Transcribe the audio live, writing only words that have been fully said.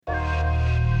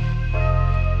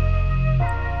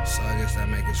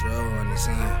niggas roll on the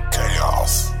sun.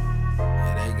 Chaos.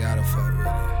 Yeah, they gotta fuck with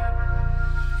it.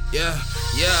 Yeah,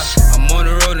 I'm on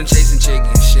the road and chasing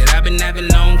chickens. Shit, I've been having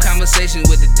long conversations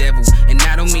with the devil. And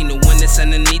I don't mean the one that's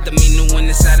underneath, I mean the one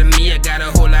inside of me. I got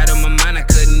a whole lot on my mind, I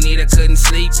couldn't eat, I couldn't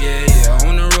sleep. Yeah,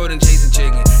 on the road and chasing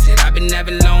chickens. Shit, I've been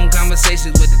having long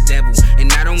conversations with the devil.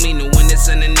 And I don't mean the one that's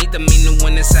underneath, I mean the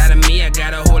one inside of me. I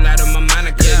got a whole lot on my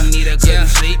mind, I couldn't eat, I couldn't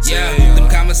sleep. Yeah,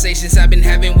 them conversations I've been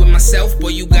having with myself. Boy,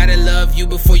 you gotta love you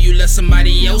before you love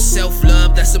somebody else.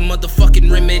 Self-love, that's a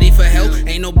motherfucking remedy for health.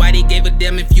 Ain't nobody gave a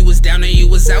damn if you was down or you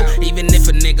was out. Even if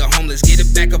a nigga homeless, get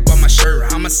it back up on my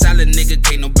shirt. I'm a solid nigga,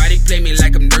 can't nobody play me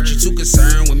like I'm dirt. You too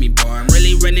concerned with me, boy, I'm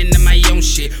really running to my own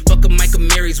shit. Fuck a Michael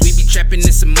Marys, we be trapping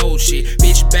in some old shit.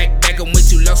 Bitch, back, I'm way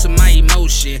too lost in my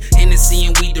emotion. Hennessy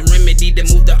and weed the remedy that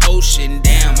move the ocean.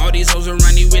 Damn, all these hoes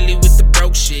around you really with the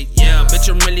broke shit. Yeah, bitch,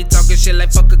 I'm really talking shit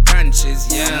like fuck a conscience.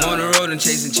 Yeah, I'm on the road and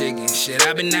chasing chickens. Shit,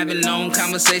 I've been having long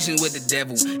conversations with the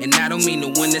devil. And I don't mean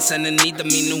the one that's underneath, I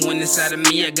mean the one inside of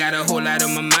me. I got a whole lot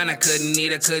on my mind, I couldn't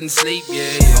eat, I couldn't sleep.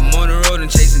 Yeah, I'm on the road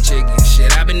and chasing chickens. Shit,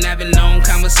 I've been having long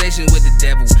conversations with the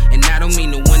devil. And I don't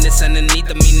mean the one that's underneath,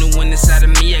 I mean the one inside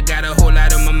of me. I got a whole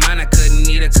lot on my mind, I couldn't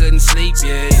eat, I couldn't sleep.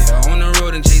 Yeah, on the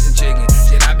road and chasing chickens.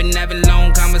 Shit, I've been having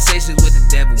long conversations with the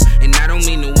devil. And I don't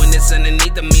mean the one that's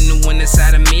underneath, I mean the one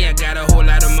inside of me. I got a whole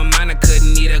lot on my mind, I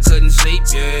couldn't eat, I couldn't sleep.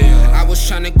 Yeah, I was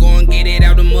tryna go and get it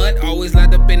out of mud. Always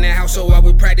locked up in the house, so I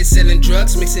would practice selling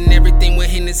drugs. Mixing everything with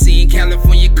Hennessy and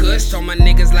California Kush. Told my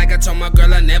niggas like I told my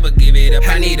girl, I never give it up.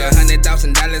 I need $100,000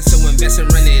 to invest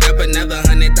and run it up. Another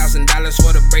 $100,000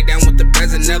 for the breakdown with the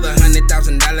present. Another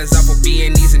 $100,000 off of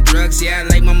B&E's and drugs. Yeah, I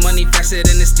like my money faster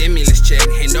than the stimulus check.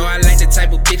 And though I like the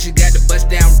type of bitch who got the bust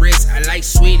down wrist, I like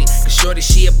Sweetie, cause shorty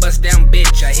she a bust down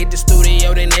bitch. I hit the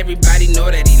studio, then everybody know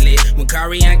that he lit. When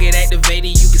CArrion get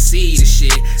activated, you can see the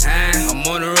shit. I'm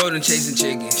on the road and chasing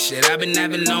chickens. Shit, I've been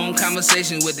having long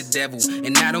conversations with the devil.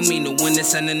 And I don't mean the one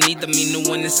that's underneath, I mean the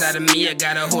one inside of me. I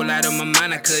got a whole lot on my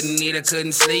mind, I couldn't eat, I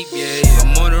couldn't sleep. Yeah,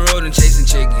 I'm on the road and chasing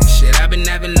chickens. Shit, I've been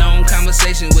having long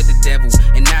conversations with the devil.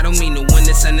 And I don't mean the one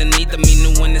that's underneath, I mean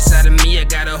the one inside of me. I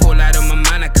got a whole lot on my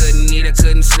mind, I couldn't eat, I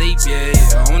couldn't sleep.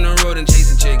 Yeah, on the road and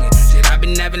chasing chickens. Shit, I've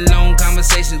been having long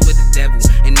conversations with the devil.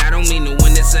 And I don't mean the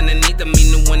one that's underneath, I mean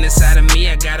the one inside of me.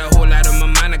 I got a whole lot on my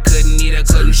mind, I couldn't eat, I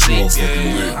couldn't sleep.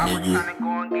 Yeah, I was trying to go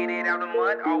and get it out of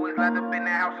mud. Always locked up in the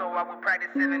house, so I would practice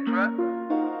selling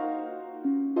drugs.